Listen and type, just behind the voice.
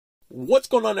What's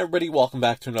going on, everybody? Welcome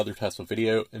back to another Tesla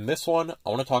video. In this one, I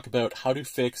want to talk about how to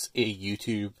fix a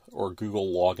YouTube or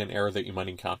Google login error that you might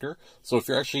encounter. So if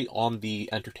you're actually on the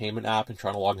entertainment app and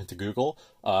trying to log into Google,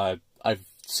 I've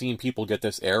seen people get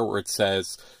this error where it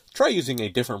says, try using a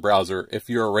different browser. If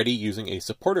you're already using a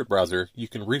supported browser, you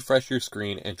can refresh your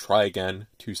screen and try again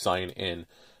to sign in.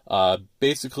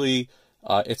 Basically,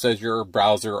 it says your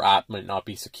browser app might not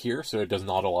be secure, so it does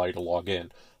not allow you to log in.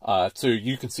 So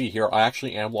you can see here, I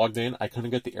actually am logged in. I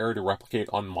couldn't get the error to replicate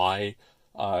on my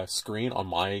screen on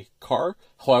my car.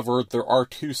 However, there are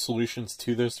two solutions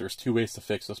to this. There's two ways to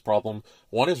fix this problem.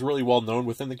 One is really well known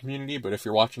within the community, but if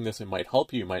you're watching this, it might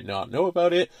help you. You might not know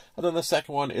about it. And then the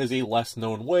second one is a less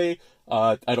known way.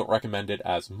 I don't recommend it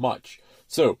as much.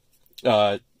 So,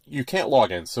 you can't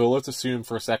log in. So let's assume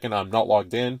for a second I'm not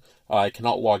logged in. I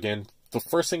cannot log in. The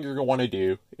first thing you're going to want to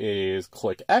do is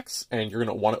click X, and you're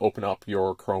going to want to open up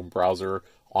your Chrome browser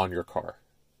on your car.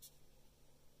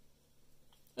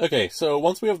 Okay, so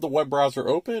once we have the web browser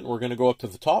open, we're going to go up to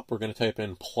the top. We're going to type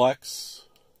in Plex.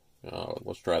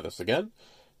 Let's try this again.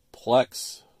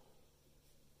 Plex.tv.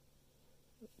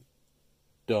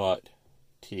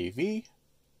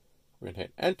 We're going to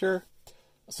hit enter.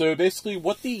 So basically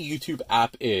what the YouTube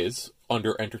app is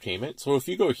under entertainment. So if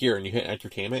you go here and you hit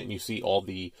entertainment and you see all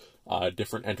the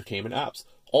different entertainment apps,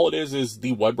 all it is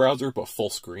the web browser, but full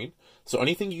screen. So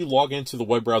anything you log into the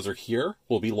web browser here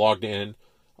will be logged in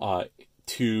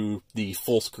to the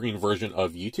full screen version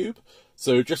of YouTube.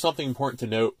 So just something important to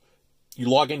note, you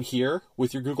log in here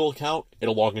with your Google account,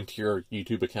 it'll log into your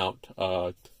YouTube account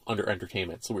under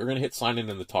entertainment. So we're going to hit sign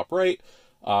in the top right.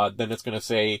 Then it's going to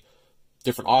say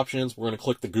different options. We're going to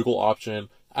click the Google option,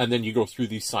 and then you go through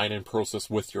the sign-in process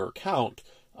with your account.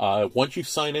 Once you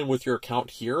sign in with your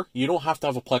account here, you don't have to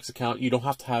have a Plex account. You don't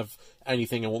have to have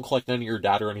anything. It won't collect any of your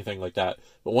data or anything like that.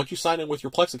 But once you sign in with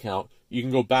your Plex account, you can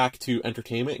go back to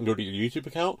entertainment and go to your YouTube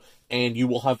account, and you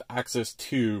will have access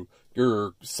to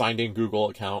your signed-in Google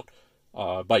account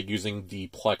by using the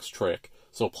Plex trick.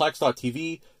 So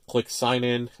Plex.tv, click sign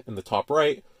in the top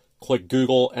right, click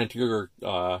Google, enter your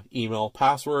email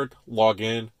password, log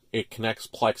in. It connects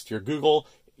Plex to your Google.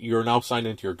 You're now signed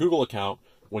into your Google account.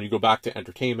 When you go back to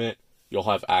entertainment, you'll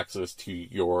have access to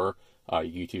your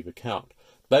YouTube account.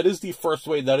 That is the first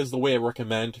way. That is the way I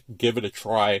recommend. Give it a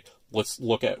try. Let's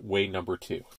look at way number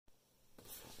 2.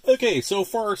 Okay, so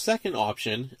for our second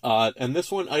option, and this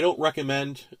one I don't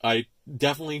recommend. I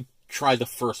definitely try the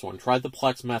first one. Try the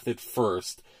Plex method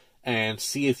first and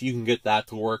see if you can get that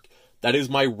to work. That is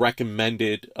my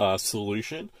recommended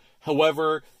solution.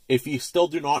 However, if you still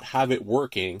do not have it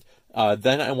working,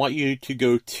 then I want you to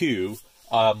go to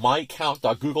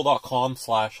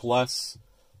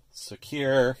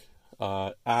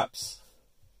myaccount.google.com/less-secure-apps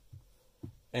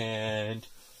and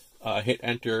hit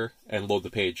enter and load the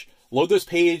page. Load this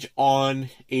page on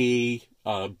a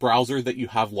browser that you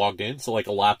have logged in, so like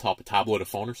a laptop, a tablet, a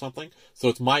phone, or something. So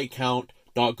it's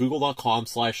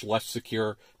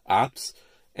myaccount.google.com/less-secure-apps.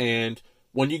 And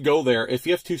when you go there, if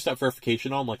you have two-step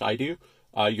verification on, like I do,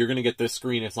 you're going to get this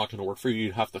screen. It's not going to work for you.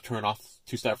 You have to turn off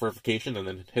two-step verification and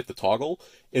then hit the toggle.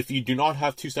 If you do not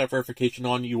have two-step verification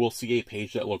on, you will see a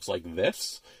page that looks like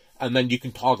this. And then you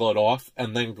can toggle it off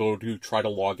and then go to try to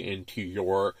log into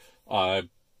your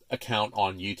account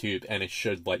on YouTube, and it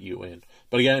should let you in.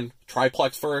 But again, try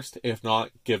Plex first. If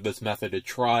not, give this method a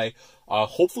try.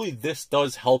 Hopefully this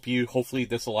does help you. Hopefully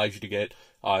this allows you to get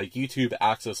YouTube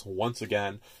access once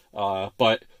again.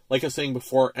 But like I was saying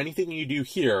before, anything you do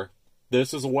here,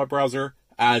 this is a web browser,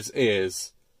 as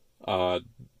is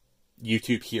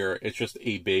YouTube here. It's just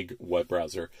a big web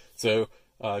browser. So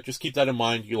just keep that in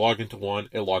mind. You log into one,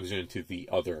 it logs you into the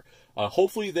other.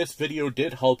 Hopefully this video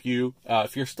did help you.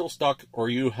 If you're still stuck or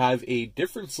you have a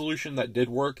different solution that did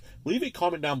work, leave a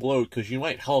comment down below because you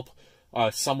might help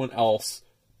someone else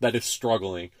that is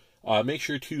struggling. Make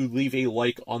sure to leave a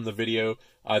like on the video.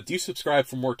 Do subscribe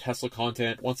for more Tesla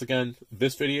content. Once again,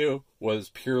 this video was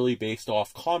purely based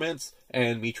off comments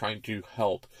and me trying to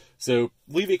help. So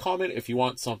leave a comment if you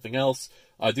want something else.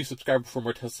 Do subscribe for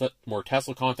more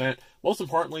Tesla content. Most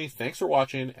importantly, thanks for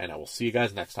watching, and I will see you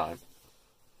guys next time.